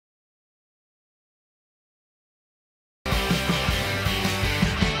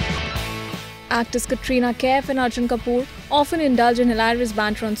Actors Katrina Kaif and Arjun Kapoor often indulge in hilarious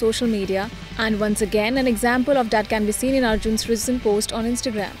banter on social media, and once again, an example of that can be seen in Arjun's recent post on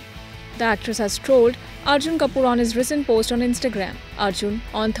Instagram. The actress has trolled Arjun Kapoor on his recent post on Instagram.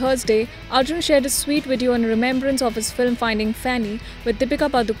 On Thursday, Arjun shared a sweet video in remembrance of his film Finding Fanny with Deepika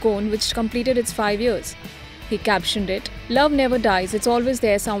Padukone, which completed its 5 years. He captioned it, "Love never dies, it's always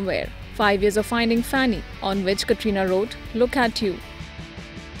there somewhere. 5 years of Finding Fanny," on which Katrina wrote, "Look at you."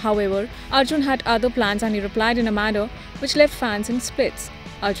 However, Arjun had other plans and he replied in a manner which left fans in splits.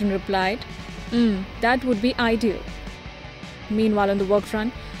 Arjun replied, that would be ideal." Meanwhile, on the work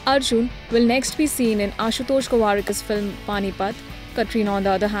front, Arjun will next be seen in Ashutosh Gowarik's film Panipat. Katrina, on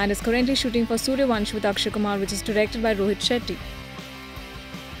the other hand, is currently shooting for Suryavansh with Akshay Kumar, which is directed by Rohit Shetty.